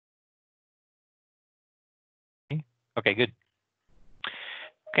Okay, good.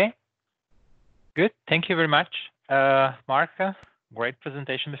 Okay, good. Thank you very much, Mark. Great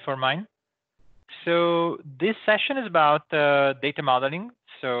presentation before mine. So this session is about data modeling.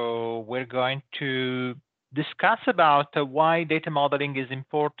 So we're going to discuss about why data modeling is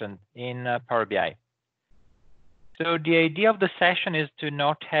important in Power BI. So the idea of the session is to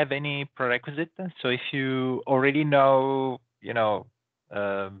not have any prerequisite. So if you already know,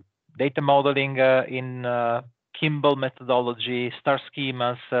 data modeling in Kimball methodology, star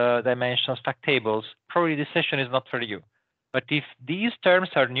schemas, dimensions, fact tables, probably this session is not for you. But if these terms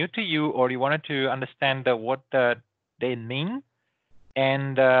are new to you, or you wanted to understand what they mean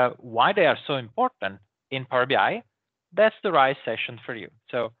and why they are so important in Power BI, that's the right session for you.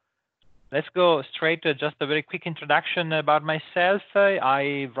 So let's go straight to just a very quick introduction about myself.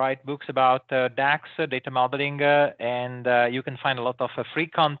 I write books about DAX, data modeling, and you can find a lot of free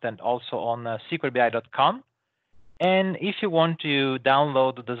content also on sqlbi.com. And if you want to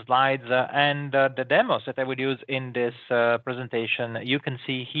download the slides and the demos that I would use in this presentation, you can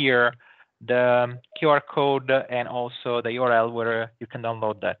see here the QR code and also the URL where you can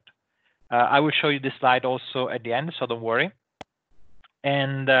download that. I will show you this slide also at the end, so don't worry.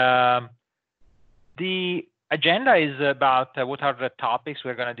 And the agenda is about what are the topics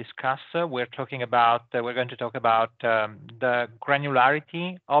we're going to discuss. We're going to talk about the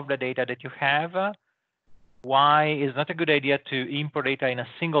granularity of the data that you have. Why it's not a good idea to import data in a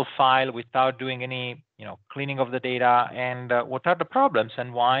single file without doing any, cleaning of the data, and what are the problems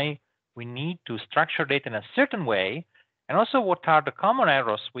and why we need to structure data in a certain way, and also what are the common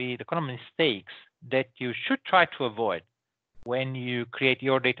errors, the common mistakes that you should try to avoid when you create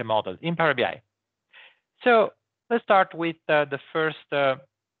your data model in Power BI. So let's start with the first topic,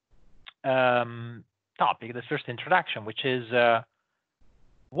 the first introduction, which is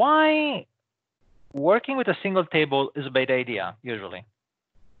why working with a single table is a bad idea, usually.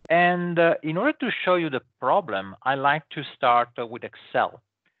 And in order to show you the problem, I like to start with Excel.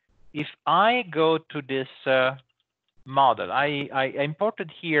 If I go to this model, I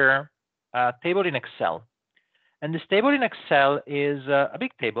imported here a table in Excel. And this table in Excel is a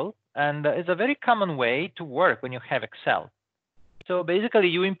big table, and it's a very common way to work when you have Excel. So basically,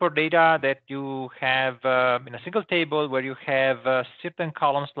 you import data that you have in a single table where you have certain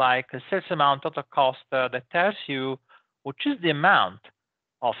columns like sales amount, total cost, that tells you which is the amount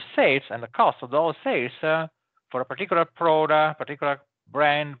of sales and the cost of those sales for a particular product, particular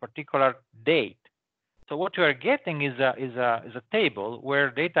brand, particular date. So what you are getting is a table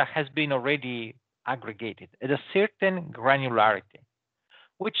where data has been already aggregated at a certain granularity,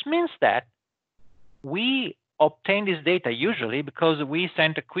 which means that we obtain this data usually because we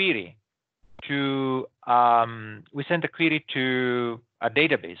sent a query to a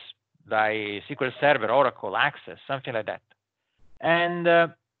database like SQL Server, Oracle, Access, something like that. And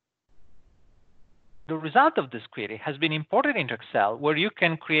the result of this query has been imported into Excel, where you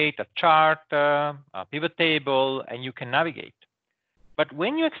can create a chart, a pivot table, and you can navigate. But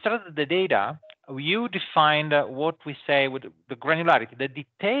when you extract the data, you define what we say with the granularity, the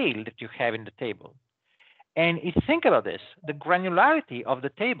detail that you have in the table. And if you think about this, the granularity of the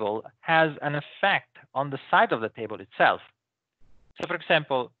table has an effect on the size of the table itself. So for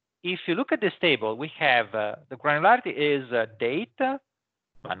example, if you look at this table, we have the granularity is date,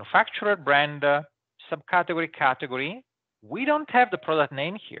 manufacturer, brand, subcategory, category. We don't have the product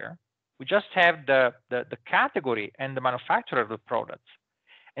name here. We just have the category and the manufacturer of the products.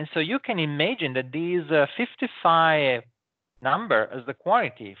 And so you can imagine that these 55 number as the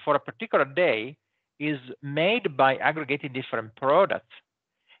quantity for a particular day is made by aggregating different products.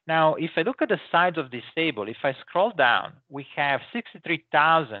 Now, if I look at the size of this table, if I scroll down, we have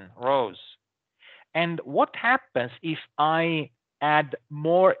 63,000 rows. And what happens if I add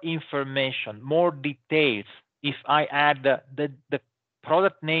more information, more details? If I add the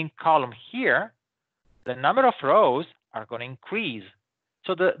product name column here, the number of rows are going to increase.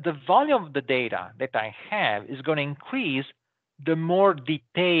 So the volume of the data that I have is going to increase the more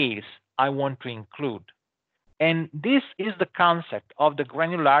details I want to include. And this is the concept of the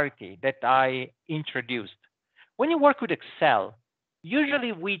granularity that I introduced. When you work with Excel,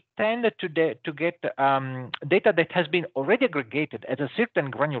 usually we tend to get data that has been already aggregated at a certain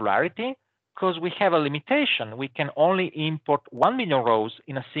granularity because we have a limitation. We can only import 1 million rows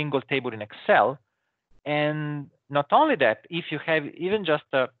in a single table in Excel. And not only that, if you have even just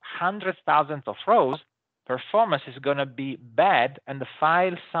hundreds of thousands of rows, performance is going to be bad and the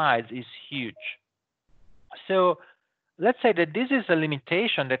file size is huge. So let's say that this is a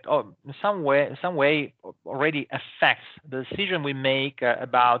limitation that in some way already affects the decision we make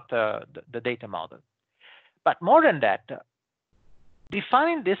about the data model. But more than that,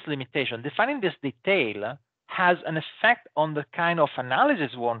 defining this limitation, defining this detail has an effect on the kind of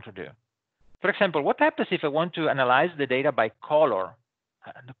analysis we want to do. For example, what happens if I want to analyze the data by color?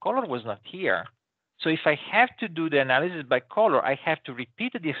 The color was not here. So if I have to do the analysis by color, I have to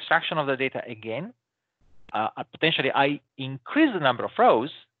repeat the extraction of the data again. Potentially, I increase the number of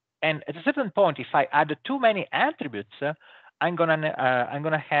rows. And at a certain point, if I add too many attributes, I'm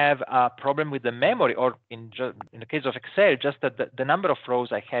gonna have a problem with the memory, or in the case of Excel, just the number of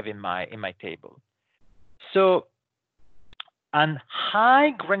rows I have in my table. So, and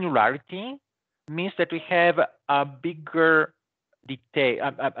high granularity means that we have a bigger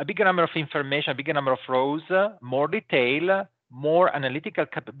detail, a bigger number of information, a bigger number of rows, more detail, more analytical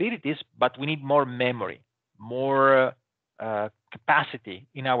capabilities, but we need more memory, more capacity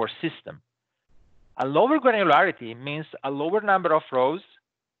in our system. A lower granularity means a lower number of rows,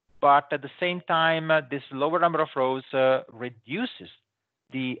 but at the same time, this lower number of rows reduces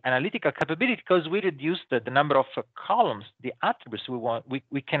the analytical capability because we reduce the number of columns, the attributes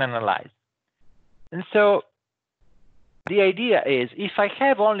we can analyze. And so the idea is, if I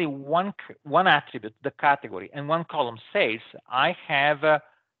have only one attribute, the category, and one column sales, I have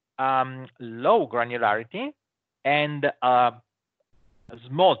low granularity and a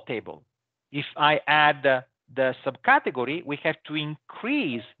small table. If I add the subcategory, we have to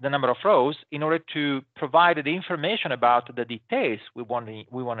increase the number of rows in order to provide the information about the details we want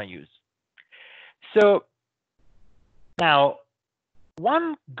to use. So now,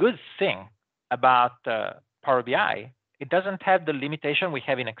 one good thing about Power BI, it doesn't have the limitation we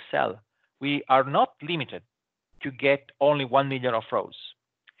have in Excel. We are not limited to get only 1 million of rows.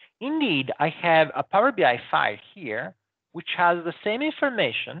 Indeed, I have a Power BI file here, which has the same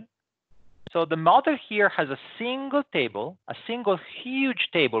information. So the model here has a single table, a single huge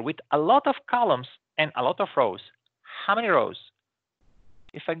table with a lot of columns and a lot of rows. How many rows?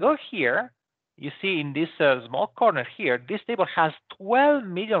 If I go here, you see in this small corner here, this table has 12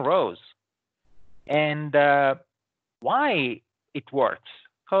 million rows. And why it works?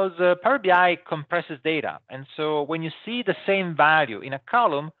 Because Power BI compresses data. And so when you see the same value in a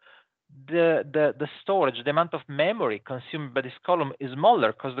column, the storage, the amount of memory consumed by this column is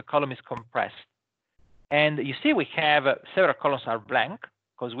smaller because the column is compressed. And you see we have several columns are blank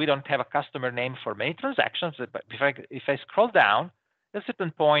because we don't have a customer name for many transactions. But if I scroll down, at a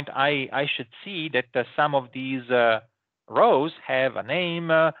certain point, I should see that some of these rows have a name,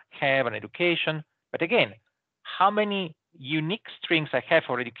 have an education. But again, how many unique strings I have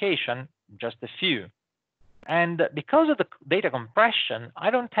for education? Just a few. And because of the data compression, I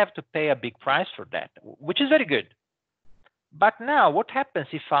don't have to pay a big price for that, which is very good. But now, what happens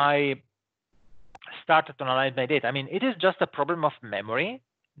if I start to analyze my data? I mean, it is just a problem of memory?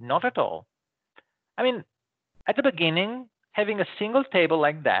 Not at all. I mean, at the beginning, having a single table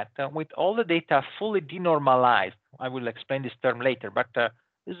like that with all the data fully denormalized, I will explain this term later, but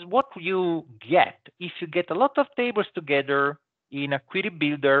this is what you get if you get a lot of tables together in a query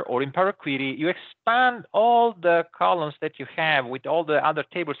builder or in Power Query. You expand all the columns that you have with all the other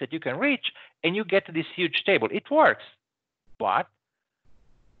tables that you can reach, and you get this huge table. It works, but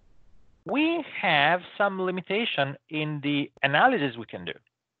we have some limitation in the analysis we can do.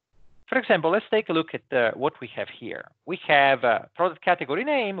 For example, let's take a look at what we have here. We have a product category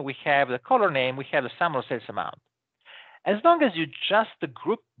name, we have the color name, we have the sum or sales amount. As long as you just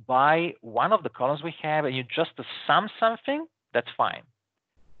group by one of the columns we have and you just sum something, that's fine.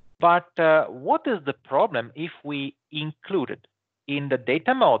 But what is the problem if we included in the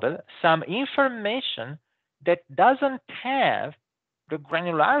data model some information that doesn't have the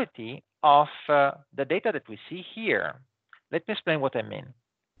granularity of the data that we see here? Let me explain what I mean.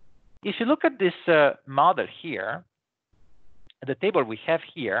 If you look at this model here, the table we have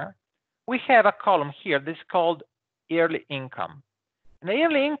here, we have a column here that's called yearly income. And the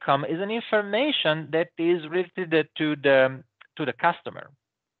yearly income is an information that is related to the customer.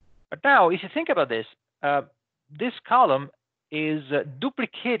 But now, if you think about this, this column is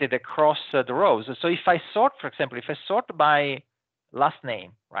duplicated across the rows. So if I sort, for example, if I sort by last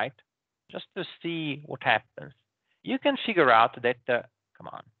name, right, just to see what happens, you can figure out that, come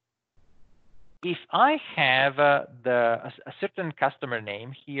on, if I have a certain customer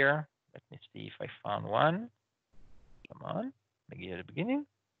name here, let me see if I found one. Come on, begin at the beginning.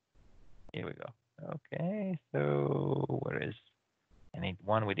 Here we go. Okay, so where is, I need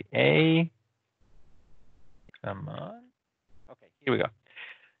one with the A. Come on. Okay, here we go.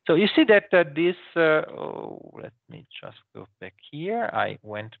 So you see that this, let me just go back here. I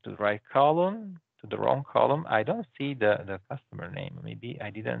went to the right column, to the wrong column. I don't see the customer name. Maybe I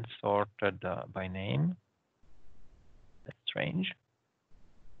didn't sort by name. strange.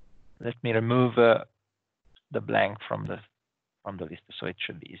 Let me remove the blank from the list, so it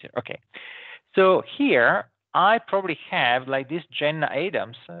should be easier. Okay, so here I probably have, like this Jenna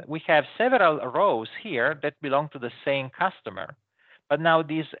Adams, we have several rows here that belong to the same customer. But now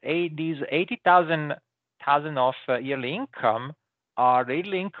these 80,000 of yearly income are the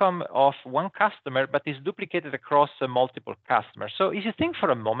yearly income of one customer, but is duplicated across multiple customers. So if you think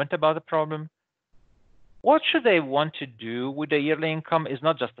for a moment about the problem, what should I want to do with the yearly income is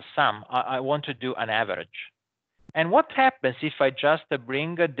not just a sum. I want to do an average. And what happens if I just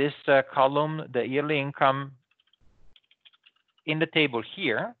bring this column, the yearly income, in the table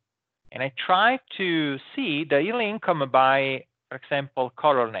here, and I try to see the yearly income by, for example,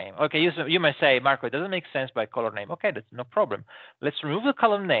 color name. Okay, you might say, Marco, it doesn't make sense by color name. Okay, that's no problem. Let's remove the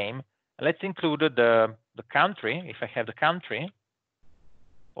column name. Let's include the country, if I have the country,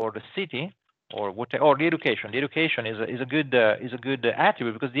 or the city, or whatever, or the education. The education is a good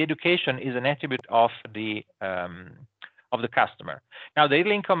attribute, because the education is an attribute of the customer. Now, the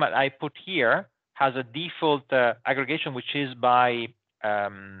yearly income I put here has a default aggregation, which is by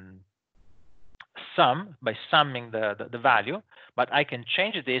summing the value, but I can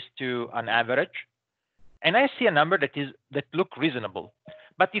change this to an average, and I see a number that look reasonable.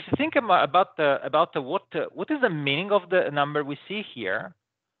 But if you think about what is the meaning of the number we see here,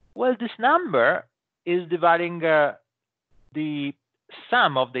 well, this number is dividing the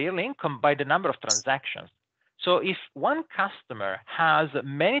sum of the yearly income by the number of transactions. So if one customer has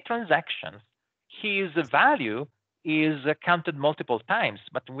many transactions, his value is counted multiple times,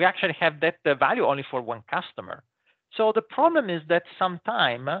 but we actually have that value only for one customer. So the problem is that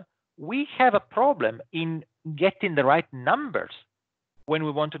sometimes we have a problem in getting the right numbers when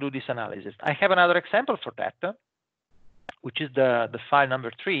we want to do this analysis. I have another example for that, which is the file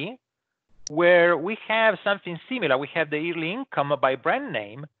number 3, where we have something similar. We have the yearly income by brand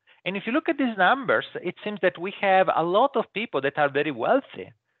name. And if you look at these numbers, it seems that we have a lot of people that are very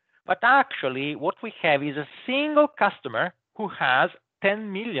wealthy. But actually, what we have is a single customer who has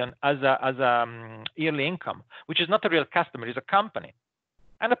 10 million as a yearly income, which is not a real customer, it's a company.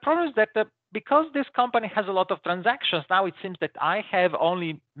 And the problem is that because this company has a lot of transactions, now it seems that I have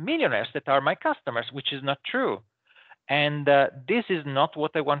only millionaires that are my customers, which is not true. And this is not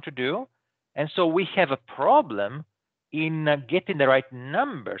what I want to do. And so we have a problem in getting the right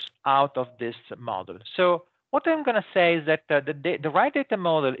numbers out of this model. So what I'm going to say is that the right data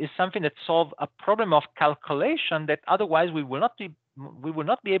model is something that solves a problem of calculation that otherwise we will not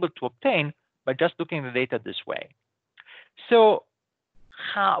be able to obtain by just looking at the data this way. So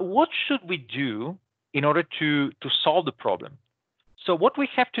what should we do in order to solve the problem? So what we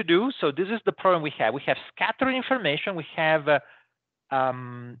have to do, so this is the problem we have. We have scattered information. We have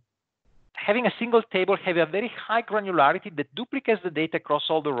having a single table have a very high granularity that duplicates the data across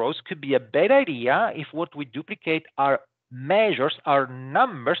all the rows could be a bad idea if what we duplicate are measures, are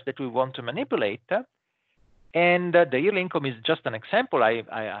numbers that we want to manipulate. And the yearly income is just an example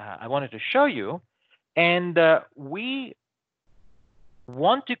I wanted to show you. And we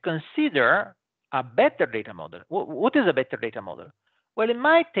want to consider a better data model. What is a better data model? Well, in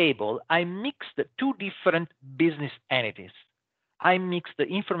my table, I mixed two different business entities. I mixed the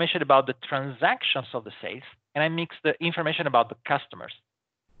information about the transactions of the sales, and I mixed the information about the customers.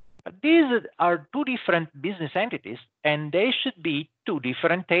 But these are two different business entities, and they should be two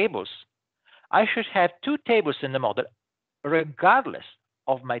different tables. I should have two tables in the model, regardless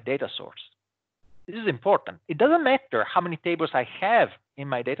of my data source. This is important. It doesn't matter how many tables I have in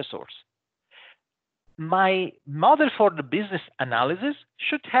my data source. My model for the business analysis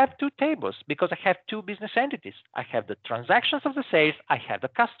should have two tables because I have two business entities. I have the transactions of the sales, I have the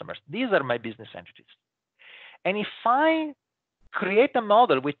customers. These are my business entities. And if I create a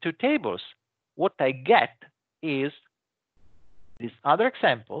model with two tables, what I get is this other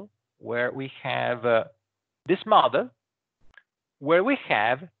example where we have this model where we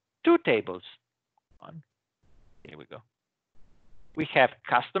have two tables. Here we go. We have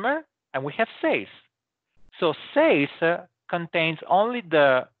customer and we have sales. So sales contains only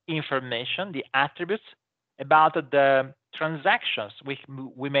the information, the attributes about the transactions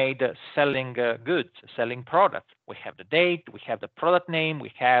we made selling goods, selling products. We have the date, we have the product name,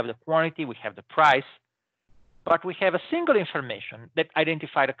 we have the quantity, we have the price. But we have a single information that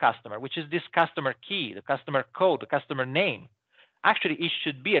identifies the customer, which is this customer key, the customer code, the customer name. Actually, it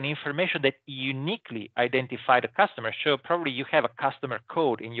should be an information that uniquely identifies the customer. So probably you have a customer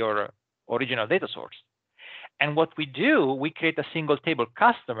code in your original data source. And what we do, we create a single table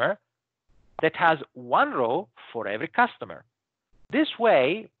customer that has one row for every customer. This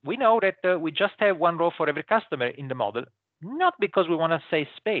way, we know that we just have one row for every customer in the model, not because we want to save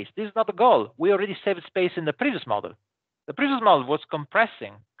space. This is not the goal. We already saved space in the previous model. The previous model was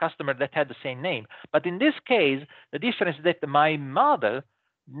compressing customers that had the same name. But in this case, the difference is that my model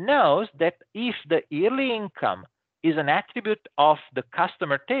knows that if the yearly income is an attribute of the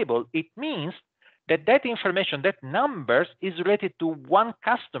customer table, it means that that information, that numbers, is related to one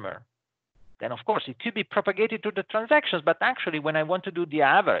customer. Then, of course, it could be propagated to the transactions, but actually, when I want to do the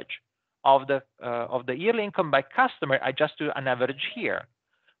average of the yearly income by customer, I just do an average here,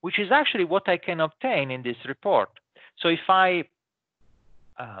 which is actually what I can obtain in this report. So if I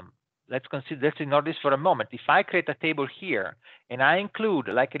let's ignore this for a moment. If I create a table here and I include,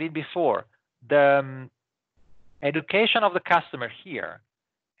 like I did before, the education of the customer here,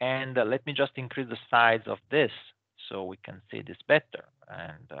 and let me just increase the size of this so we can see this better.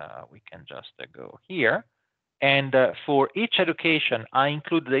 And we can just go here. And for each education, I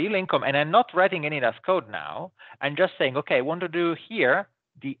include the yearly income, and I'm not writing any Rust code now. I'm just saying, okay, I want to do here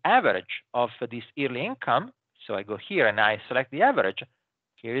the average of this yearly income. So I go here and I select the average.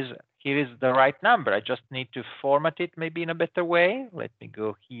 Here is the right number. I just need to format it maybe in a better way. Let me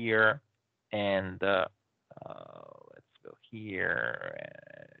go here and let's go here.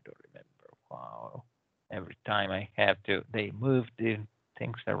 I don't remember. Wow. Every time I have to, they move the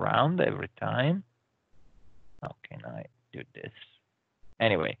things around every time. How can I do this?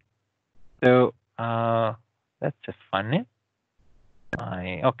 Anyway, so that's a funny.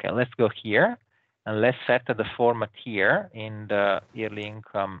 Okay, let's go here and let's set the format here in the yearly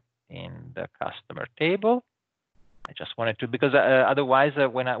income in the customer table. I just wanted to, because otherwise,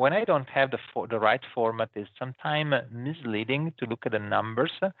 when I don't have the right format, it's sometimes misleading to look at the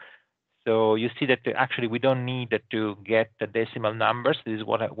numbers. So you see that actually we don't need to get the decimal numbers. This is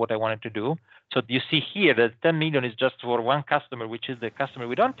what I wanted to do. So you see here that 10 million is just for one customer, which is the customer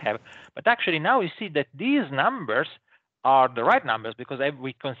we don't have. But actually now you see that these numbers are the right numbers because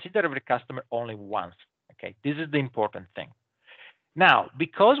we consider every customer only once. Okay, this is the important thing. Now,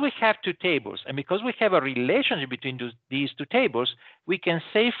 because we have two tables and because we have a relationship between these two tables, we can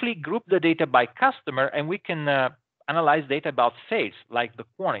safely group the data by customer, and we can analyze data about sales, like the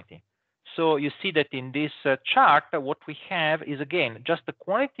quantity. So you see that in this chart, what we have is, again, just the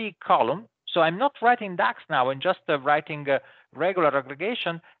quantity column. So I'm not writing DAX now. I'm just writing regular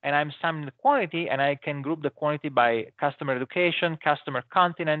aggregation, and I'm summing the quantity, and I can group the quantity by customer education, customer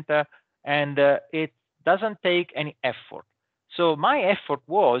continent, and it doesn't take any effort. So my effort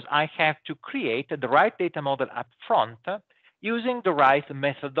was I have to create the right data model up front using the right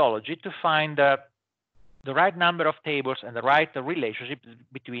methodology to find the right number of tables and the right relationship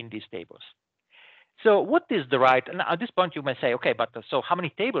between these tables. So what is the right, and at this point you may say, okay, but so how many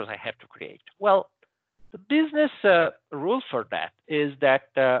tables I have to create? Well, the business rule for that is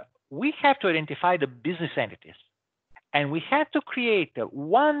that we have to identify the business entities, and we have to create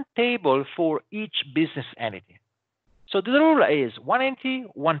one table for each business entity. So the rule is one entity,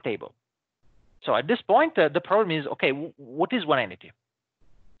 one table. So at this point, the problem is, okay, what is one entity?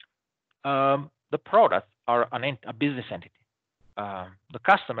 The products are a business entity. The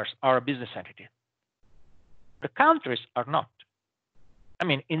customers are a business entity. The countries are not. I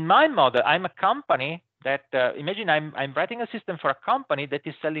mean, in my model, I'm a company that, imagine I'm writing a system for a company that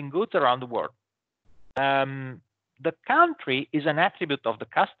is selling goods around the world. The country is an attribute of the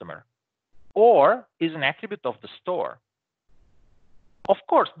customer or is an attribute of the store. Of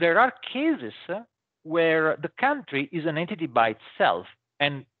course, there are cases where the country is an entity by itself.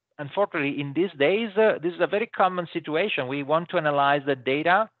 And unfortunately, in these days, this is a very common situation. We want to analyze the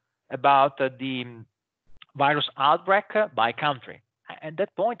data about the virus outbreak by country. At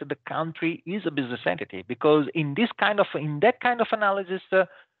that point, the country is a business entity because in that kind of analysis,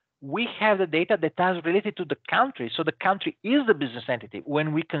 we have the data that is related to the country. So the country is the business entity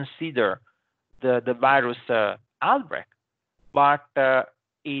when we consider the virus outbreak. But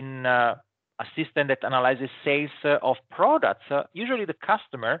in a system that analyzes sales of products, usually the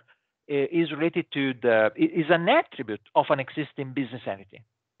customer is related to is an attribute of an existing business entity.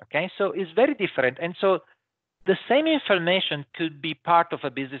 Okay, so it's very different. And so the same information could be part of a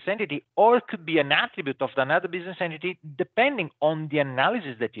business entity or it could be an attribute of another business entity depending on the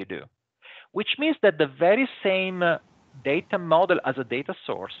analysis that you do, which means that the very same data model as a data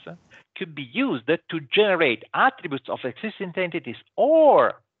source could be used to generate attributes of existing entities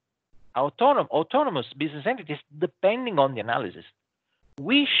or autonomous business entities depending on the analysis.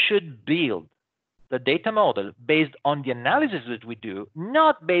 We should build the data model based on the analysis that we do,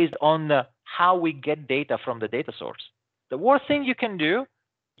 not based on how we get data from the data source. The worst thing you can do,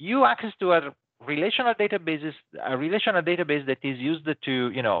 you access to a relational database that is used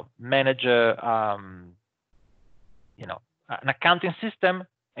to, manage, an accounting system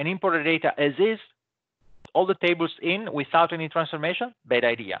and import the data as is, all the tables in without any transformation, bad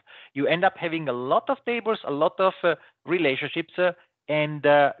idea. You end up having a lot of tables, a lot of relationships, and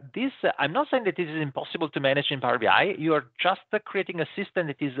this, I'm not saying that this is impossible to manage in Power BI. You are just creating a system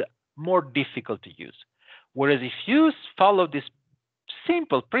that is more difficult to use. Whereas if you follow this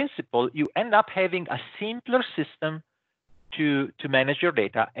simple principle, you end up having a simpler system to manage your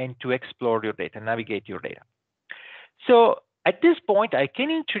data and to explore your data, navigate your data. So at this point, I can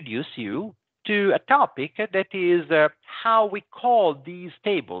introduce you to a topic that is how we call these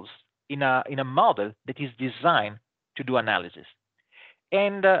tables in a model that is designed to do analysis.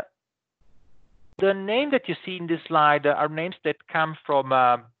 And the name that you see in this slide are names that come from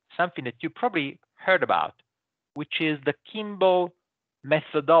something that you probably heard about, which is the Kimball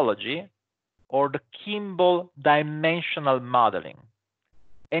methodology or the Kimball dimensional modeling.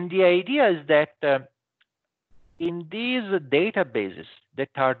 And the idea is that in these databases that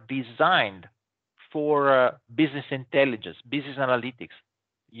are designed for business intelligence, business analytics,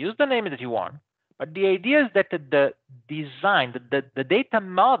 use the name that you want, but the idea is that the design, the data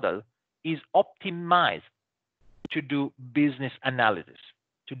model is optimized to do business analysis,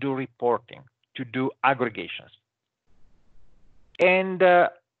 to do reporting, to do aggregations. And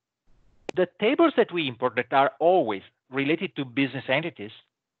the tables that we import that are always related to business entities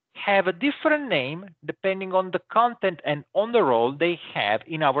have a different name depending on the content and on the role they have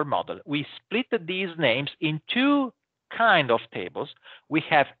in our model. We split these names in two kinds of tables. We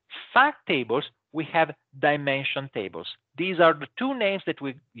have fact tables, we have dimension tables. These are the two names that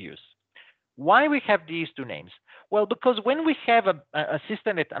we use. Why we have these two names? Well, because when we have a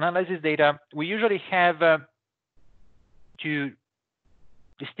system that analyzes data, we usually have to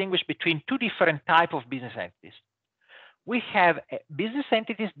distinguish between two different types of business entities. We have business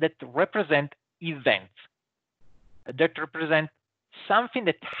entities that represent events, that represent something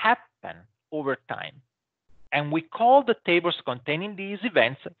that happened over time. And we call the tables containing these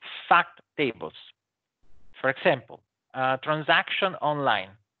events fact tables. For example, transaction online.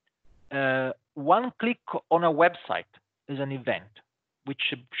 One click on a website is an event, which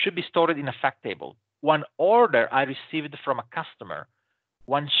should be stored in a fact table. One order I received from a customer,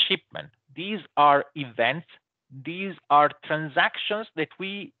 one shipment. These are events. These are transactions that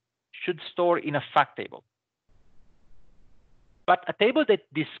we should store in a fact table. But a table that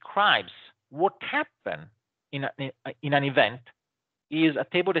describes what happened in an event is a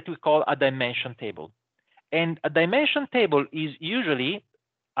table that we call a dimension table. And a dimension table is usually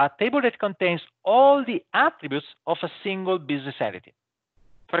a table that contains all the attributes of a single business entity.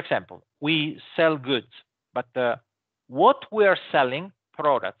 For example, we sell goods, but what we are selling,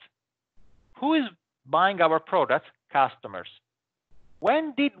 products. Who is buying our products? Customers.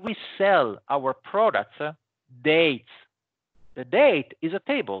 When did we sell our products? Dates. The date is a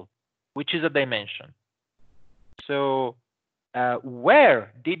table, which is a dimension. So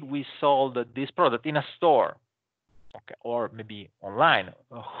where did we sold this product? In a store, okay, or maybe online.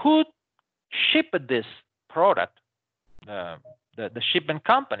 Who shipped this product? The shipment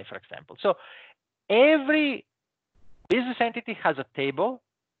company, for example. So every business entity has a table.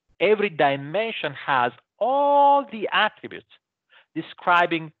 Every dimension has all the attributes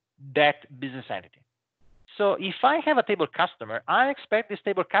describing that business entity. So if I have a table customer, I expect this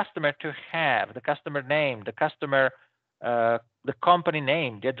table customer to have the customer name, the customer, the company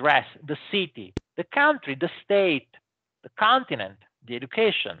name, the address, the city, the country, the state, the continent, the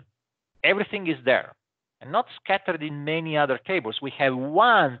education. Everything is there and not scattered in many other tables. We have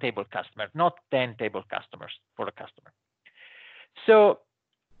one table customer, not 10 table customers for the customer. So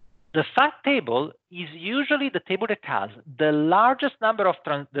the fact table is usually the table that has the largest number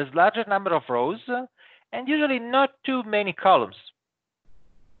of rows and usually not too many columns.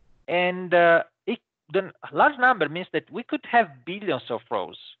 And the large number means that we could have billions of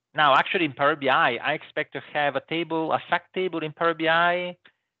rows. Now, actually, in Power BI, I expect to have a fact table in Power BI,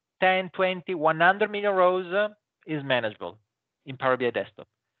 10, 20, 100 million rows is manageable in Power BI Desktop.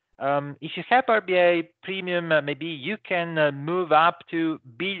 If you have Power BI Premium, maybe you can move up to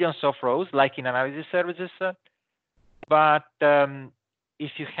billions of rows, like in analysis services. But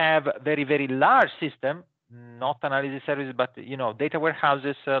if you have a very, very large system, not analysis services, but data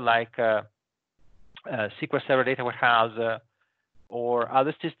warehouses like SQL Server Data Warehouse or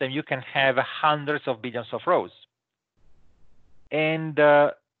other system, you can have hundreds of billions of rows. And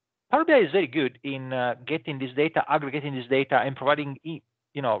Power BI is very good in getting this data, aggregating this data, and providing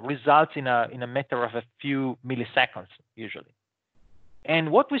results in a matter of a few milliseconds usually.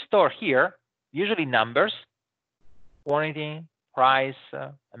 And what we store here, usually numbers, quantity, price,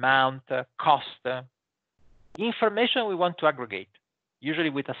 amount, cost. information we want to aggregate, usually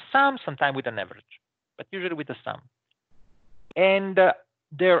with a sum, sometimes with an average, but usually with a sum. And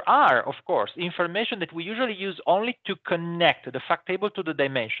there are, of course, information that we usually use only to connect the fact table to the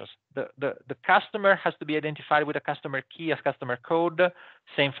dimensions. The customer has to be identified with a customer key as customer code.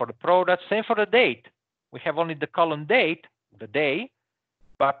 Same for the product, same for the date. We have only the column date, the day,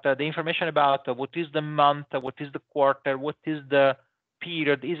 but the information about what is the month, what is the quarter, what is the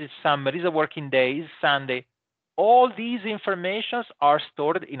period, is it summer, is it working day, is it Sunday. All these informations are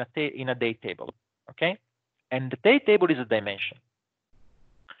stored in a date table, okay? And the date table is a dimension.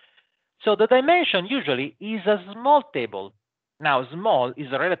 So the dimension usually is a small table. Now, small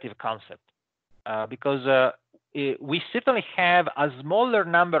is a relative concept because we certainly have a smaller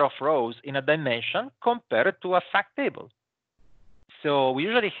number of rows in a dimension compared to a fact table. So we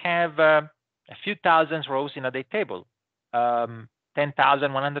usually have a few thousand rows in a date table,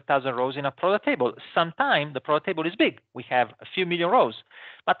 10,000, 100,000 rows in a product table. Sometimes the product table is big. We have a few million rows.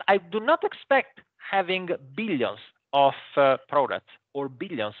 But I do not expect having billions of products or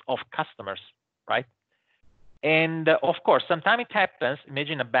billions of customers, right? And of course, sometimes it happens.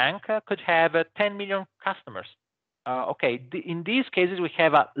 Imagine a bank could have 10 million customers. Okay, in these cases, we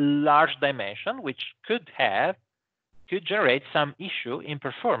have a large dimension, which could generate some issue in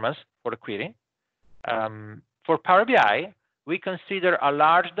performance for the query. For Power BI, we consider a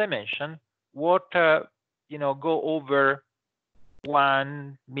large dimension what go over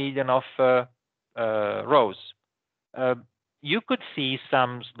 1 million of rows. You could see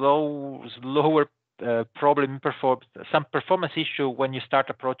some slower problem some performance issue when you start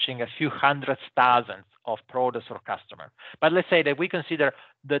approaching a few hundred thousands of products or customers. But let's say that we consider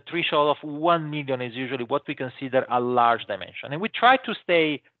the threshold of 1 million is usually what we consider a large dimension. And we try to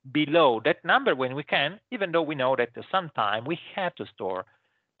stay below that number when we can, even though we know that sometimes we have to store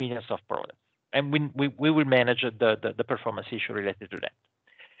millions of products. And we will manage the performance issue related to that.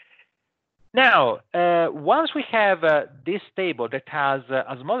 Now, once we have this table that has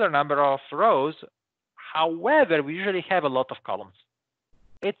a smaller number of rows, however, we usually have a lot of columns.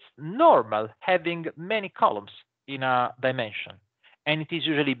 It's normal having many columns in a dimension. And it is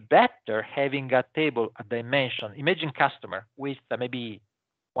usually better having a table, a dimension, imagine customer, with maybe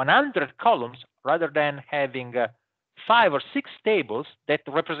 100 columns rather than having 5 or 6 tables that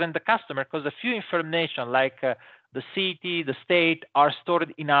represent the customer, because a few information like the city, the state are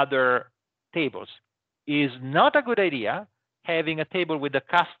stored in other tables. Is not a good idea having a table with the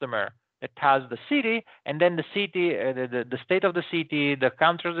customer that has the city, and then the city, the state of the city, the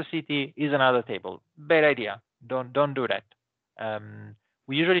country of the city is another table. Bad idea. Don't do that.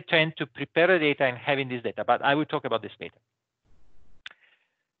 We usually tend to prepare the data and having this data, but I will talk about this later.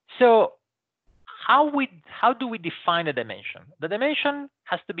 So how do we define a dimension? The dimension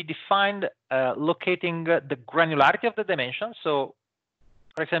has to be defined locating the granularity of the dimension. So,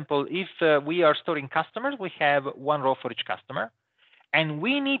 for example, if we are storing customers, we have 1 row for each customer. And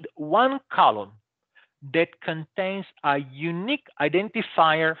we need 1 column that contains a unique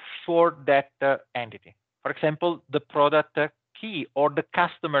identifier for that entity. For example, the product key or the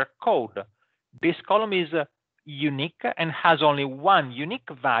customer code. This column is unique and has only 1 unique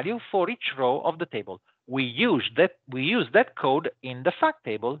value for each row of the table. We use that code in the fact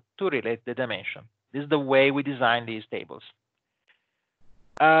table to relate the dimension. This is the way we design these tables.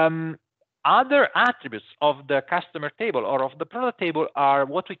 Other attributes of the customer table or of the product table are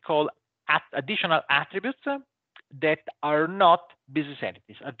what we call additional attributes that are not business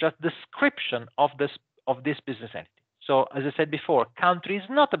entities, are just description of this business entity. So as I said before, country is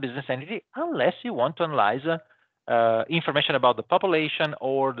not a business entity unless you want to analyze information about the population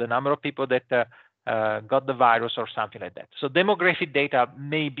or the number of people that got the virus or something like that. So demographic data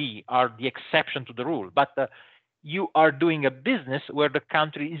are the exception to the rule, but you are doing a business where the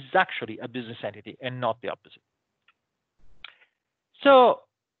country is actually a business entity and not the opposite. So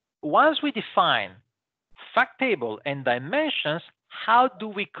once we define fact table and dimensions, how do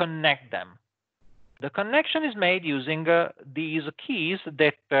we connect them? The connection is made using these keys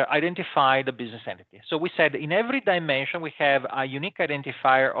that identify the business entity. So we said in every dimension, we have a unique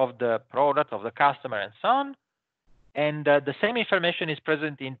identifier of the product, of the customer, and so on. And the same information is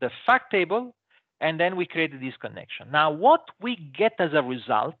present in the fact table. And then we created this connection. Now, what we get as a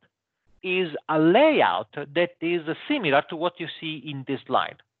result is a layout that is similar to what you see in this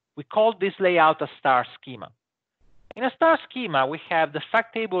slide. We call this layout a star schema. In a star schema, we have the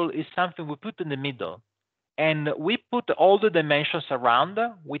fact table is something we put in the middle. And we put all the dimensions around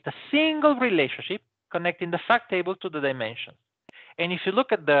with a single relationship connecting the fact table to the dimensions. And if you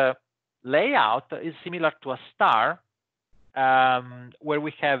look at the layout, it's similar to a star where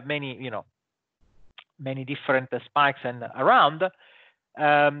we have many, many different spikes and around.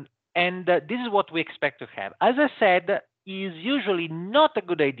 This is what we expect to have. As I said, is usually not a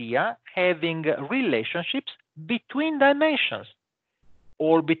good idea having relationships between dimensions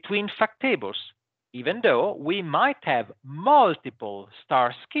or between fact tables, even though we might have multiple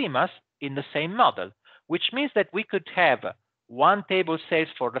star schemas in the same model, which means that we could have one table sales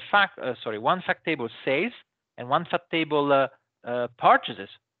for the one fact table sales and one fact table purchases.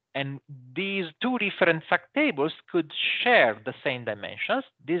 And these two different fact tables could share the same dimensions.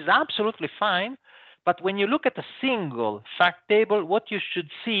 This is absolutely fine. But when you look at a single fact table, what you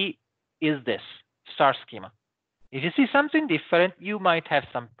should see is this star schema. If you see something different, you might have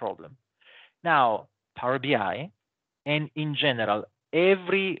some problem. Now, Power BI, and in general,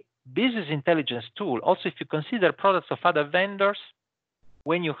 every business intelligence tool, also if you consider products of other vendors,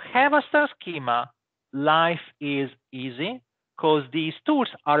 when you have a star schema, life is easy because these tools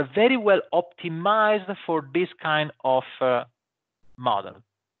are very well optimized for this kind of model.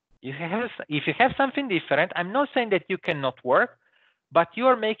 If you have something different, I'm not saying that you cannot work, but you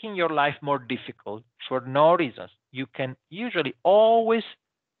are making your life more difficult for no reasons. You can usually always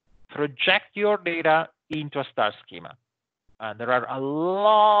project your data into a star schema. There are a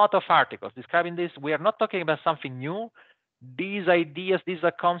lot of articles describing this. We are not talking about something new. These ideas, these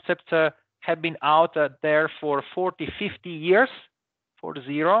concepts have been out there for 40, 50 years, 40,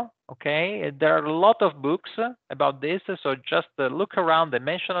 okay? There are a lot of books about this, so just look around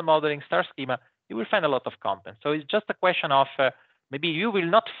dimensional modeling, star schema, you will find a lot of content. So it's just a question of, maybe you will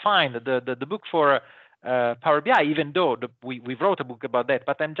not find the book for Power BI, even though we wrote a book about that,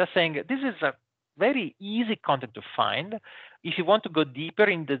 but I'm just saying this is a very easy content to find. If you want to go deeper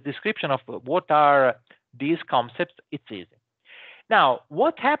in the description of what are these concepts, it's easy. Now,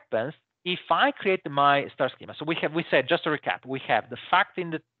 what happens if I create my star schema? So we said, just to recap, we have the fact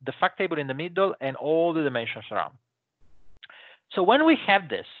table in the middle and all the dimensions around. So when we have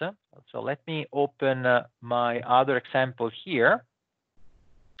this, so let me open my other example here.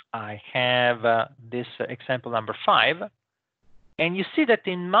 I have this example number 5. And you see that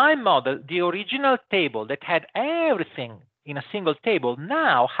in my model, the original table that had everything in a single table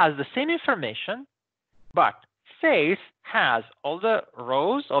now has the same information, but sales has all the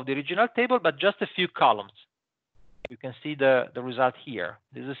rows of the original table, but just a few columns. You can see the result here.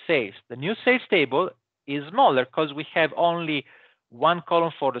 This is sales. The new sales table is smaller because we have only one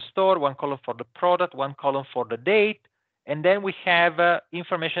column for the store, one column for the product, one column for the date, and then we have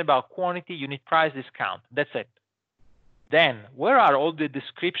information about quantity, unit price, discount. That's it. Then, where are all the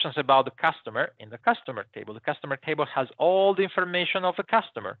descriptions about the customer? In the customer table. The customer table has all the information of the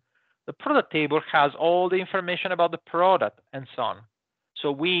customer. The product table has all the information about the product, and so on. So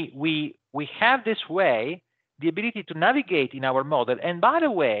we have this way the ability to navigate in our model. And by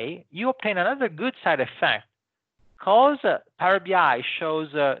the way, you obtain another good side effect. Because Power BI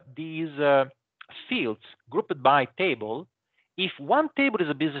shows these fields grouped by table, if one table is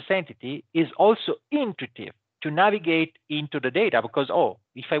a business entity, it's also intuitive to navigate into the data because, oh,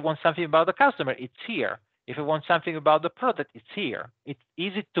 if I want something about the customer, it's here. If I want something about the product, it's here. It's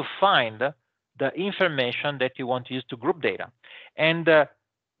easy to find the information that you want to use to group data. And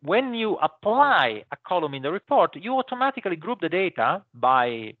when you apply a column in the report, you automatically group the data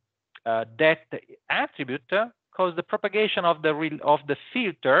by that attribute because the propagation of the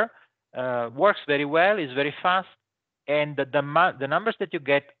filter works very well, is very fast, and the numbers that you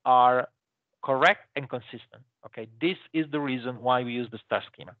get are correct and consistent. Okay, this is the reason why we use the star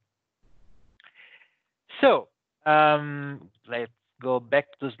schema. So let's go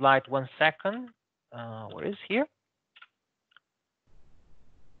back to the slide 1 second. Where is here?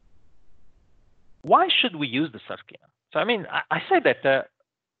 Why should we use the star schema? So I mean, I said that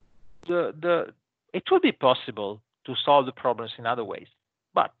it will be possible to solve the problems in other ways,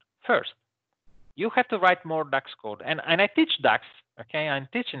 but first you have to write more DAX code, and I teach DAX. Okay, I'm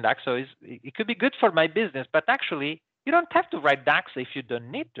teaching DAX, so it could be good for my business, but actually you don't have to write DAX if you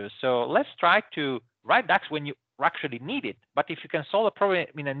don't need to. So let's try to write DAX when you actually need it. But if you can solve a problem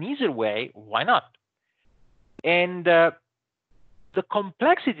in an easier way, why not? And the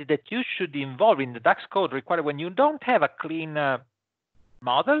complexity that you should involve in the DAX code required when you don't have a clean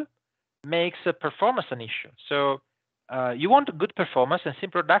model makes performance an issue. So you want a good performance and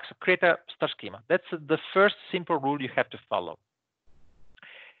simple DAX, create a star schema. That's the first simple rule you have to follow.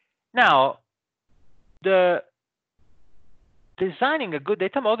 Now, designing a good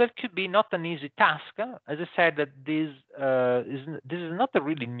data model could be not an easy task. As I said, that this is not a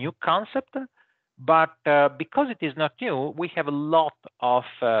really new concept, but because it is not new, we have a lot of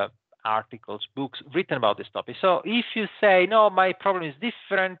articles, books written about this topic. So if you say, no, my problem is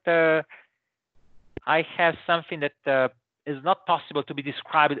different, I have something that is not possible to be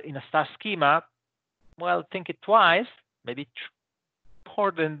described in a star schema, well, think it twice, maybe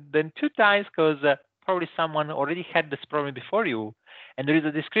more than two times, because probably someone already had this problem before you, and there is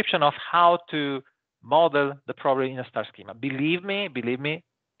a description of how to model the problem in a star schema. Believe me,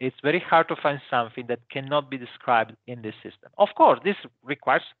 it's very hard to find something that cannot be described in this system. Of course, this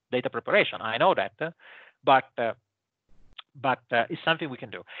requires data preparation. I know that, but it's something we can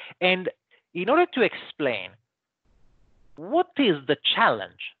do. And in order to explain what is the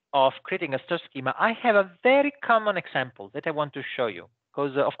challenge of creating a star schema, I have a very common example that I want to show you.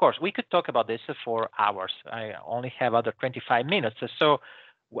 Because, of course, we could talk about this for hours. I only have other 25 minutes. So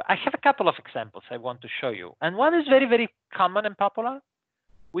I have a couple of examples I want to show you. And one is very, very common and popular,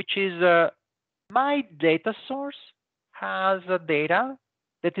 which is my data source has a data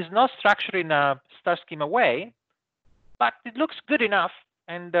that is not structured in a star schema way, but it looks good enough.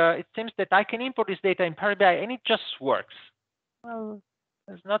 And it seems that I can import this data in Power BI and it just works. Well,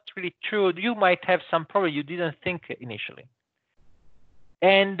 that's not really true. You might have some problem you didn't think initially.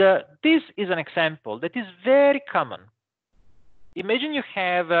 And this is an example that is very common. Imagine you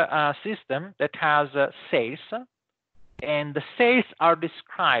have a system that has sales, and the sales are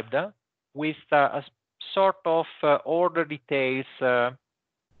described with a sort of order details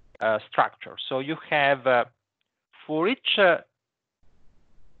structure. So you have for each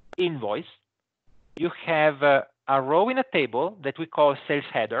invoice, you have a row in a table that we call sales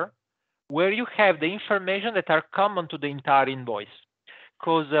header, where you have the information that are common to the entire invoice.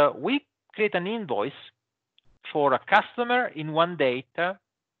 Because we create an invoice for a customer in one date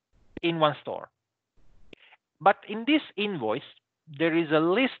in one store. But in this invoice, there is a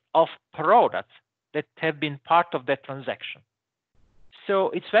list of products that have been part of that transaction.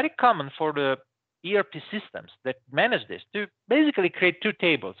 So it's very common for the ERP systems that manage this to basically create two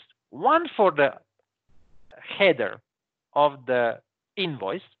tables, one for the header of the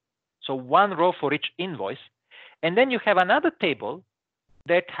invoice, so one row for each invoice, and then you have another table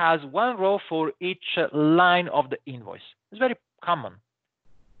that has one row for each line of the invoice. It's very common.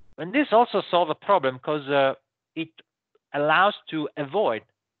 And this also solves a problem because it allows to avoid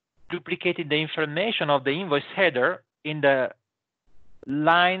duplicating the information of the invoice header in the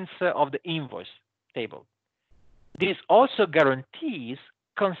lines of the invoice table. This also guarantees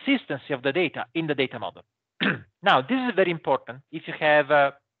consistency of the data in the data model. Now, this is very important if you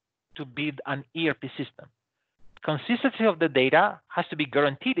have to build an ERP system. Consistency of the data has to be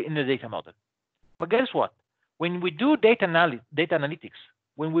guaranteed in the data model. But guess what? When we do data analytics,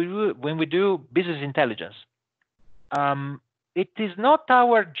 when we do business intelligence, it is not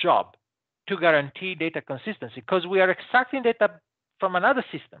our job to guarantee data consistency because we are extracting data from another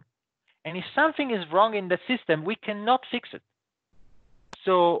system. And if something is wrong in the system, we cannot fix it.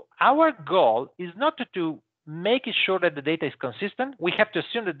 So our goal is not to make it sure that the data is consistent. We have to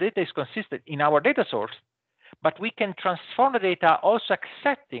assume the data is consistent in our data source, but we can transform the data also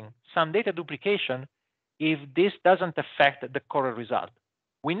accepting some data duplication if this doesn't affect the core result.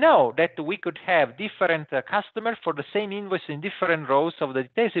 We know that we could have different customers for the same invoice in different rows of the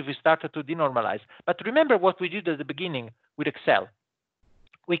details if we started to denormalize. But remember what we did at the beginning with Excel.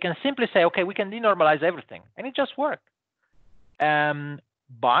 We can simply say, okay, we can denormalize everything, and it just worked.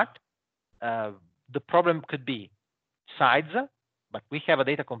 But the problem could be size, but we have a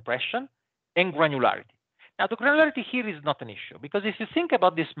data compression, and granularity. Now, the granularity here is not an issue, because if you think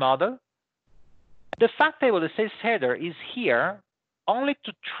about this model, the fact table, the sales header, is here only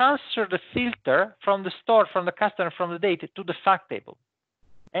to transfer the filter from the store, from the customer, from the data to the fact table.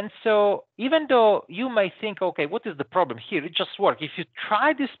 And so even though you may think, okay, what is the problem here? It just works. If you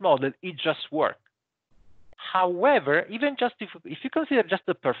try this model, it just works. However, even just if you consider just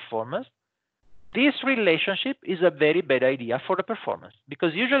the performance, this relationship is a very bad idea for the performance,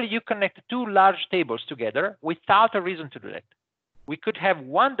 because usually you connect two large tables together without a reason to do that. We could have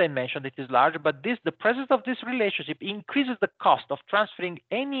one dimension that is large, but the presence of this relationship increases the cost of transferring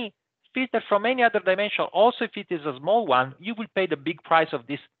any filter from any other dimension. Also, if it is a small one, you will pay the big price of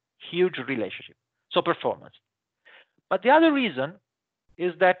this huge relationship. So performance. But the other reason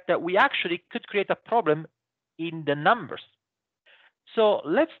is that we actually could create a problem in the numbers. So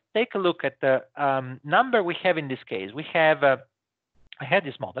let's take a look at the number we have in this case. We have, I had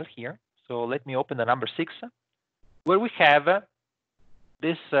this model here. So let me open the number 6, where we have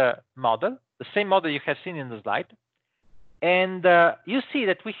this model, the same model you have seen in the slide. And you see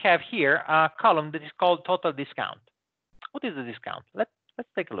that we have here a column that is called total discount. What is the discount? Let's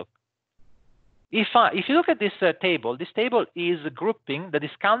take a look. If you look at this table is grouping the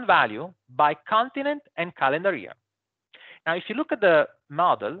discount value by continent and calendar year. Now, if you look at the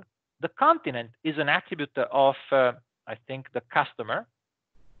model, the continent is an attribute of, I think, the customer.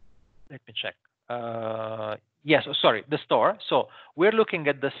 Let me check. Yes, sorry, the store. So we're looking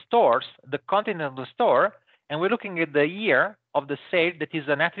at the stores, the continent of the store, and we're looking at the year of the sale that is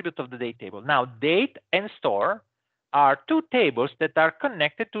an attribute of the date table. Now, date and store are two tables that are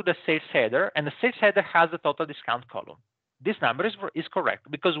connected to the sales header, and the sales header has the total discount column. This number is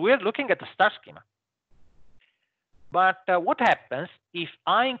correct because we're looking at the star schema. But what happens if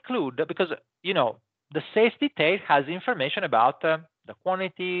I include, because you know the sales detail has information about the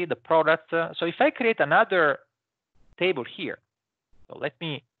quantity, the product. So if I create another table here, so let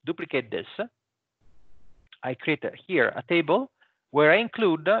me duplicate this. I create here a table where I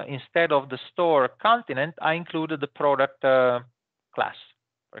include, instead of the store continent, I include the product class,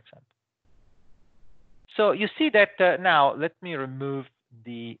 for example. So you see that now, let me remove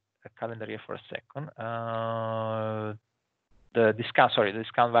the calendar here for a second. The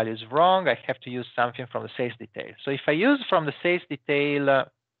discount value is wrong. I have to use something from the sales detail. So if I use from the sales detail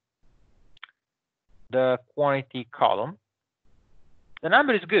the quantity column, the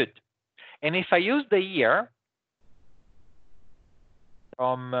number is good. And if I use the year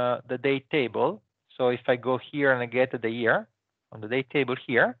from the date table, so if I go here and I get the year from the date table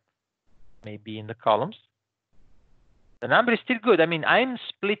here, maybe in the columns, the number is still good. I mean, I'm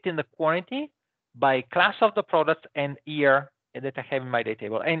splitting the quantity by class of the product and year that I have in my date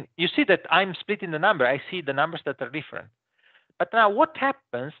table. And you see that I'm splitting the number. I see the numbers that are different. But now what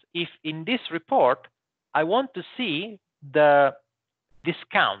happens if in this report, I want to see the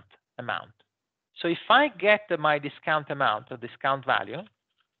discount amount? So if I get my discount amount, the discount value,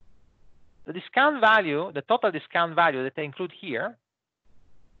 the total discount value that I include here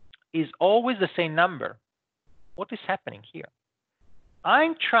is always the same number. What is happening here?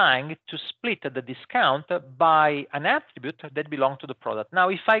 I'm trying to split the discount by an attribute that belongs to the product. Now,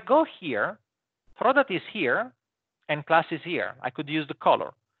 if I go here, product is here and class is here. I could use the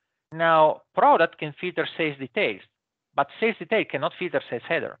color. Now, product can filter sales details, but sales detail cannot filter sales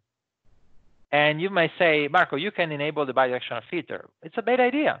header. And you may say, Marco, you can enable the bidirectional filter. It's a bad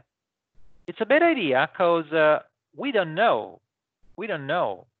idea. It's a bad idea because we don't know. We don't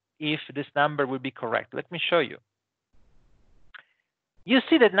know if this number will be correct. Let me show you. You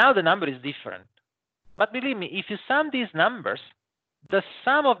see that now the number is different. But believe me, if you sum these numbers, the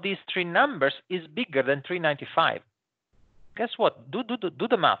sum of these three numbers is bigger than 395. Guess what? Do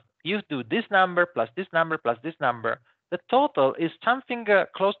the math. You do this number plus this number plus this number. The total is something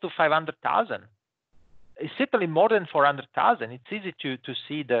close to 500,000. It's certainly more than 400,000. It's easy to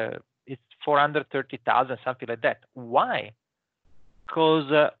see it's 430,000, something like that. Why?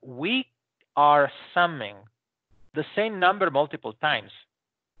 Because we are summing the same number multiple times.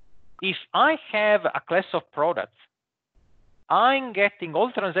 If I have a class of products, I'm getting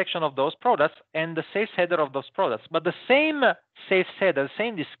all transactions of those products and the sales header of those products. But the same sales header, the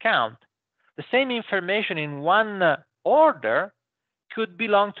same discount, the same information in one order could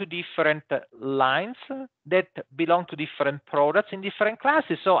belong to different lines that belong to different products in different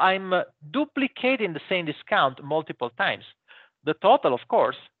classes. So I'm duplicating the same discount multiple times. The total, of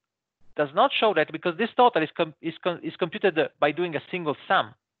course, does not show that because this total is computed by doing a single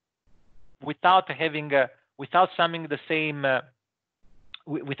sum without summing the same,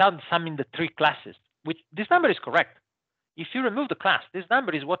 without summing the three classes. This number is correct. If you remove the class, this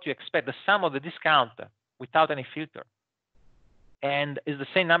number is what you expect, the sum of the discount without any filter. And is the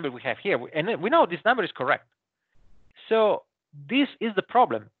same number we have here. And we know this number is correct. So this is the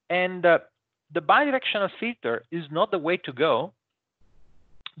problem. And the bidirectional filter is not the way to go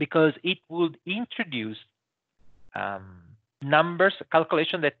because it would introduce numbers,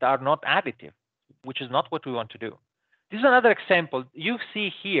 calculations that are not additive, which is not what we want to do. This is another example. You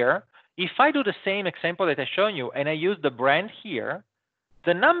see here, if I do the same example that I've shown you and I use the brand here,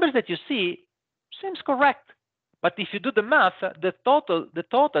 the numbers that you see seems correct. But if you do the math, the total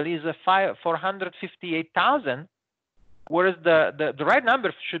is 458,000, whereas the right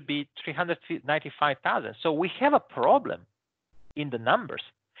number should be 395,000. So we have a problem in the numbers.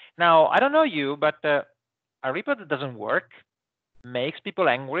 Now, I don't know you, but a report that doesn't work makes people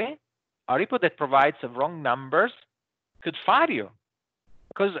angry. A report that provides wrong numbers could fire you,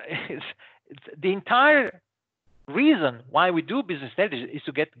 because it's the entire reason why we do business intelligence is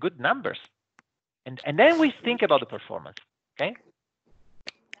to get good numbers. And then we think about the performance, okay?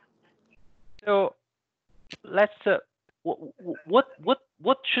 So let's, what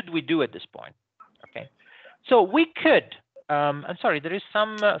should we do at this point, okay? So we could, I'm sorry, there is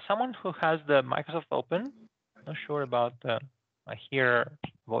someone who has the Microsoft open. Not sure about, I hear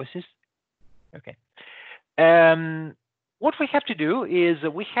voices, okay. what we have to do is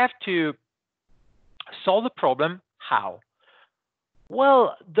we have to solve the problem. How?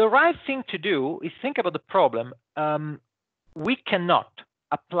 Well, the right thing to do is think about the problem. We cannot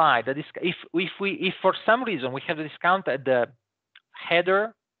apply the discount if for some reason we have the discount at the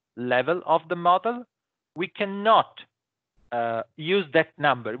header level of the model. We cannot use that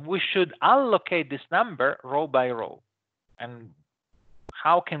number. We should allocate this number row by row. And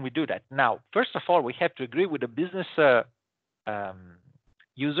how can we do that? Now, first of all, we have to agree with the business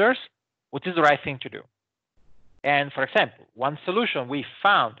users what is the right thing to do. And for example, one solution we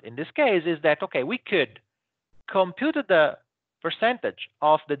found in this case is that, okay, we could compute the percentage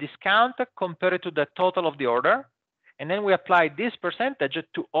of the discount compared to the total of the order, and then we apply this percentage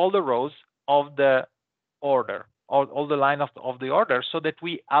to all the rows of the order, all the line of the order, so that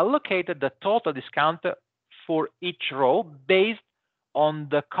we allocated the total discount for each row based on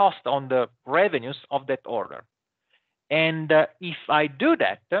the cost, on the revenues of that order. And if I do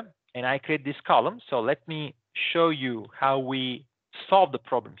that, and I create this column, so let me show you how we solve the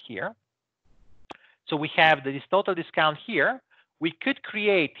problem here. So we have this total discount here. We could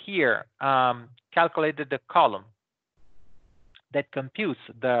create here, calculated the column that computes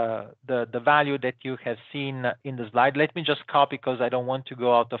the value that you have seen in the slide. Let me just copy because I don't want to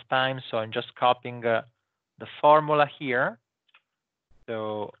go out of time. So I'm just copying the formula here.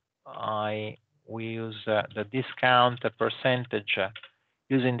 So we use the discount percentage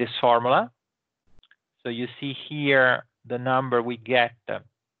using this formula. So you see here the number we get,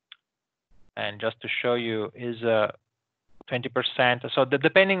 and just to show you is 20%. So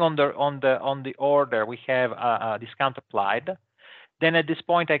depending on the order, we have a discount applied. Then at this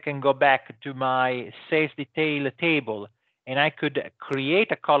point, I can go back to my sales detail table, and I could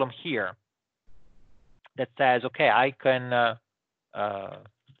create a column here that says, okay, I can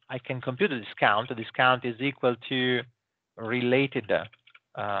compute the discount. The discount is equal to related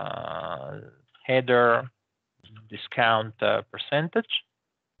header discount percentage.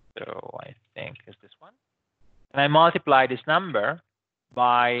 So I think is this one. And I multiply this number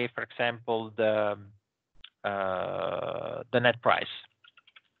by, for example, the net price.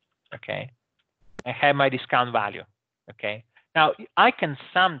 Okay, I have my discount value. Okay, now I can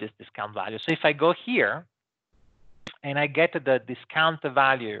sum this discount value. So if I go here and I get the discount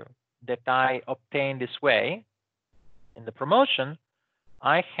value that I obtained this way in the promotion,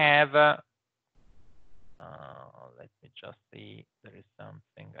 I have let me just see, there is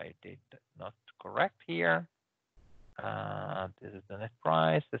something I did not correct here. This is the net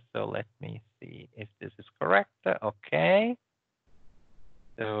price, so let me see if this is correct. Okay.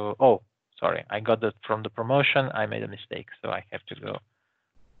 So, oh, sorry, I got that from the promotion. I made a mistake, so I have to go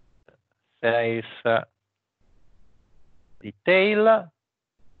sales detail,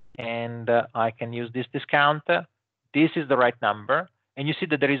 and I can use this discount. This is the right number. And you see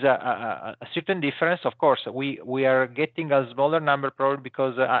that there is a certain difference. Of course, we are getting a smaller number probably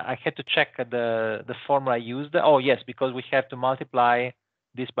because I had to check the formula I used. Oh, yes, because we have to multiply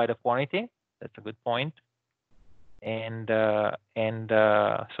this by the quantity. That's a good point. And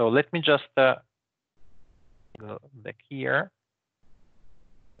so let me just go back here.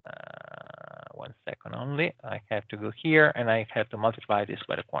 1 second only. I have to go here, and I have to multiply this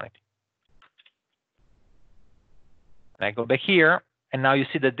by the quantity. And I go back here. And now you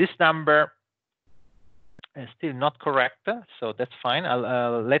see that this number is still not correct, so that's fine.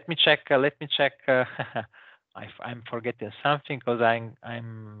 Let me check. I'm forgetting something because I'm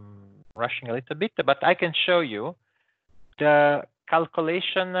rushing a little bit, but I can show you the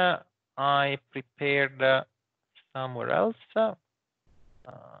calculation I prepared somewhere else. Let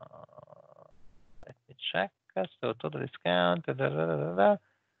me check. So total discount.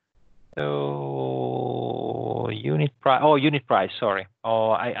 So unit price. Oh, unit price. Sorry.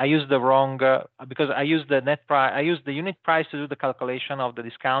 Oh, I used the wrong because I used the net price. I used the unit price to do the calculation of the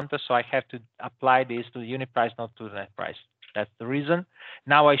discount. So I have to apply this to the unit price, not to the net price. That's the reason.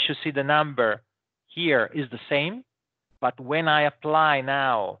 Now I should see the number here is the same, but when I apply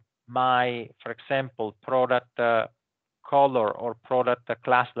now my, for example, product color or product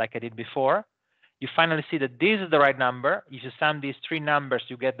class like I did before, you finally see that this is the right number. If you sum these three numbers,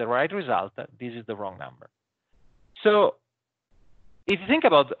 you get the right result. This is the wrong number. So if you think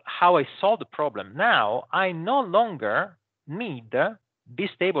about how I solve the problem, now I no longer need this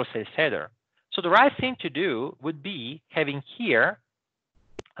table sales header. So the right thing to do would be having here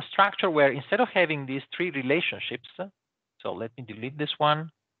a structure where instead of having these three relationships, so let me delete this one,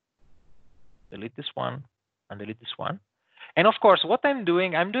 and delete this one. And of course, what I'm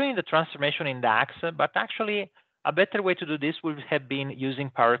doing the transformation in DAX, but actually a better way to do this would have been using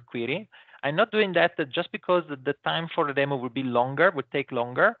Power Query. I'm not doing that just because the time for the demo would be longer, would take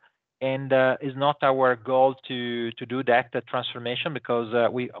longer, and is not our goal to do that transformation, because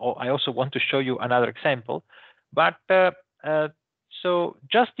I also want to show you another example. But so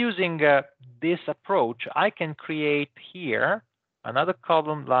just using this approach, I can create here another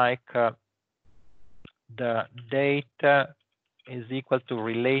column like the date is equal to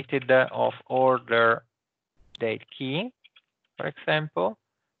related of order date key, for example.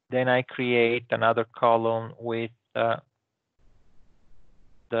 Then I create another column with the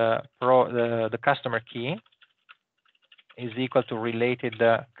customer key is equal to related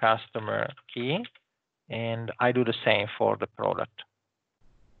customer key, and I do the same for the product.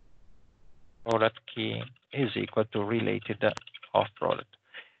 Product key is equal to related of product.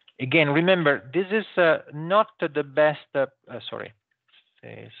 Again, remember, this is not the best, sorry.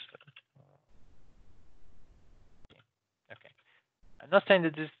 Okay. I'm not saying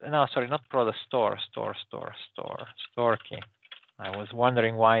that this, no, sorry, not product, store key. I was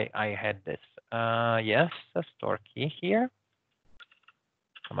wondering why I had this. Yes, the store key here.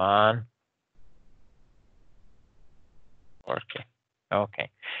 Come on. Okay. Okay.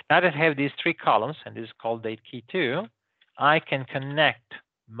 Now that I have these three columns, and this is called date key 2, I can connect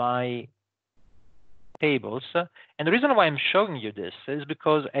my tables. And the reason why I'm showing you this is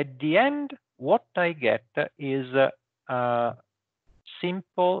because at the end, what I get is a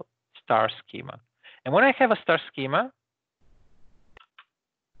simple star schema. And when I have a star schema,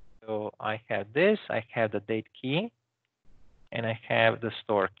 so I have this, I have the date key, and I have the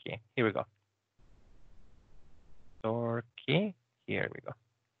store key. Here we go. Store key, here we go.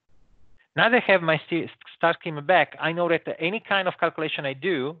 Now that I have my star schema back, I know that any kind of calculation I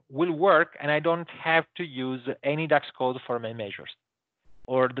do will work, and I don't have to use any DAX code for my measures.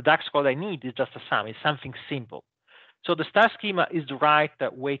 Or the DAX code I need is just a sum, it's something simple. So the star schema is the right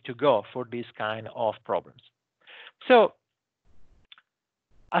way to go for this kind of problems. So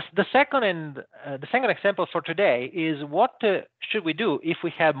as the second example for today is what should we do if we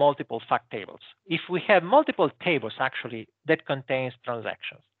have multiple fact tables? If we have multiple tables actually that contains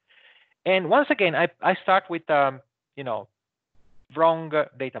transactions. And once again, I start with wrong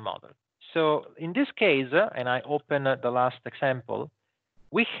data model. So in this case, and I open the last example,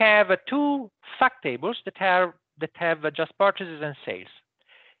 we have two fact tables that have just purchases and sales.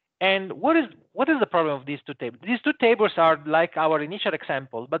 And what is the problem of these two tables? These two tables are like our initial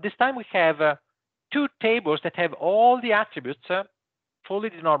example, but this time we have two tables that have all the attributes fully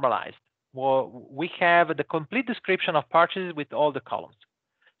denormalized. Well, we have the complete description of purchases with all the columns.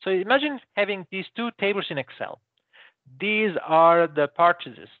 So imagine having these two tables in Excel. These are the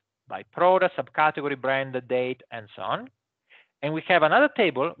purchases by product, subcategory, brand, date, and so on. And we have another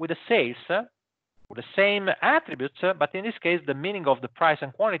table with the sales, with the same attributes, but in this case, the meaning of the price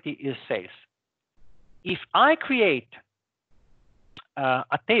and quantity is sales. If I create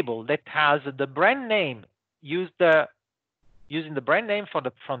a table that has the brand name using the brand name from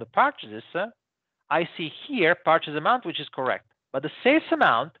the purchases, I see here purchase amount, which is correct. But the sales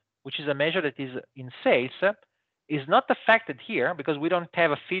amount, which is a measure that is in sales, is not affected here because we don't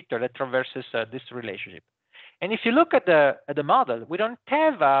have a filter that traverses this relationship. And if you look at the model, we don't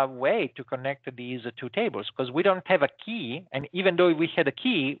have a way to connect these two tables because we don't have a key. And even though we had a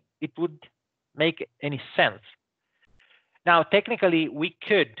key, it would make any sense. Now, technically, we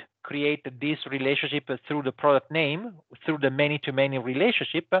could create this relationship through the product name, through the many-to-many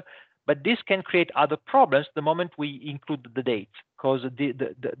relationship, but this can create other problems the moment we include the dates, because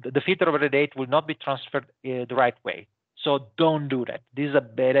the filter over the date will not be transferred the right way. So don't do that. This is a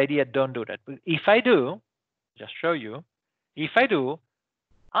bad idea. Don't do that. But if I do, just show you, if I do,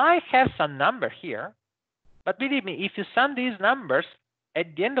 I have some number here, but believe me, if you sum these numbers,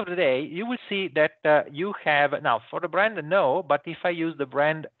 at the end of the day, you will see that you have, now for the brand, no, but if I use the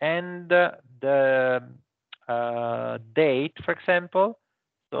brand and the date, for example,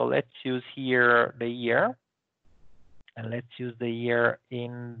 so let's use here the year, and let's use the year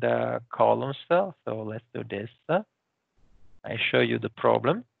in the columns. So let's do this. I show you the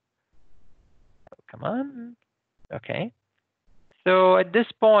problem. Come on. Okay. So at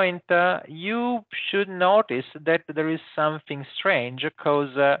this point, you should notice that there is something strange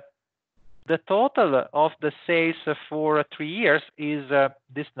because the total of the sales for 3 years is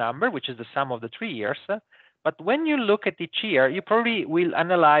this number, which is the sum of the 3 years. But when you look at each year, you probably will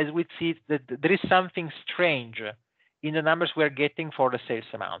analyze, will see that there is something strange in the numbers we're getting for the sales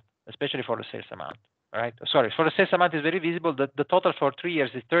amount, especially for the sales amount. Right? Sorry, for the sales amount is very visible. The total for 3 years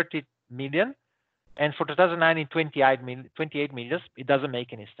is 30 million. And for 2009, 28 million, it doesn't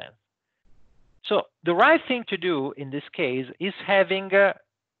make any sense. So the right thing to do in this case is having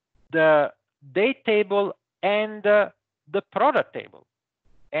the date table and the product table.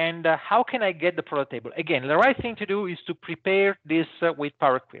 And how can I get the product table? Again, the right thing to do is to prepare this with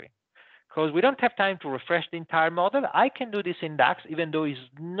Power Query, because we don't have time to refresh the entire model. I can do this in DAX, even though it's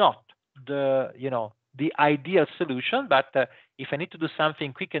not the the ideal solution. But if I need to do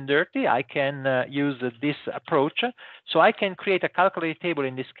something quick and dirty, I can use this approach. So I can create a calculated table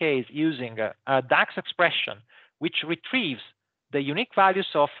in this case using a DAX expression, which retrieves the unique values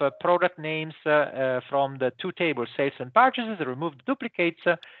of product names from the two tables, sales and purchases, remove the duplicates,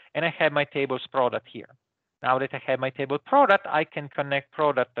 and I have my tables product here. Now that I have my table product, I can connect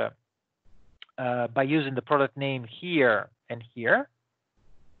product by using the product name here and here.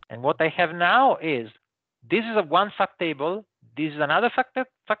 And what I have now is, this is a one fact table, this is another fact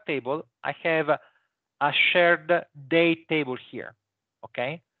table. I have a shared date table here,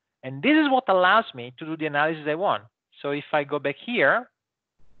 okay? And this is what allows me to do the analysis I want. So if I go back here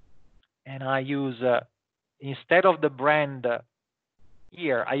and I use, instead of the brand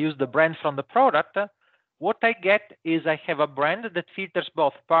here, I use the brand from the product, what I get is I have a brand that filters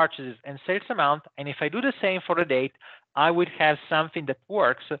both purchases and sales amount. And if I do the same for the date, I would have something that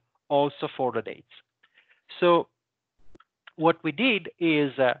works also for the dates. So what we did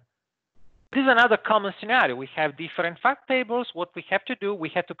is, this is another common scenario. We have different fact tables. What we have to do, we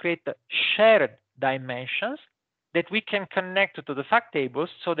have to create the shared dimensions that we can connect to the fact tables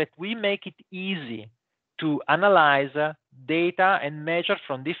so that we make it easy to analyze data and measure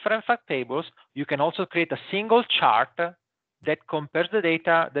from different fact tables. You can also create a single chart that compares the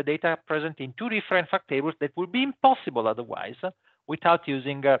data present in two different fact tables that would be impossible otherwise without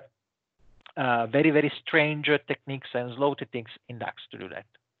using very, very strange techniques and slow techniques in DAX to do that.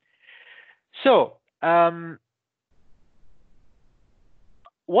 So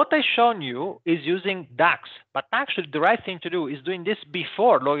what I've shown you is using DAX, but actually the right thing to do is doing this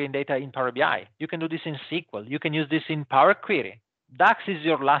before logging data in Power BI. You can do this in SQL. You can use this in Power Query. DAX is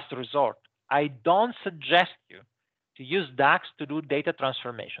your last resort. I don't suggest you to use DAX to do data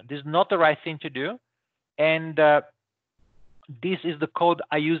transformation. This is not the right thing to do. And this is the code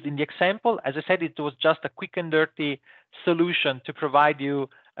I used in the example. As I said, it was just a quick and dirty solution to provide you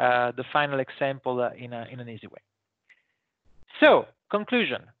the final example in an easy way. So,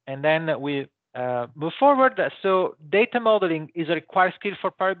 conclusion, and then we move forward. So, data modeling is a required skill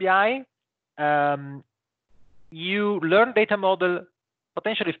for Power BI. You learn data model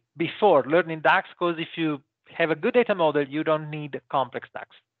potentially before learning DAX, because if you have a good data model, you don't need complex DAX.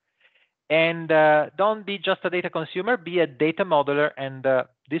 And don't be just a data consumer, be a data modeler, and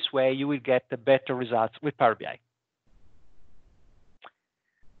this way you will get the better results with Power BI.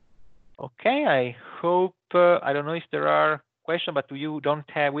 Okay, I hope, I don't know if there are questions, but we don't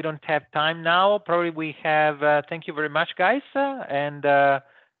have time now. Probably we have, thank you very much, guys, and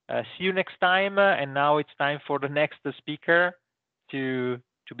see you next time. And now it's time for the next speaker to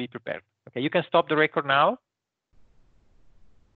be prepared. Okay, you can stop the record now.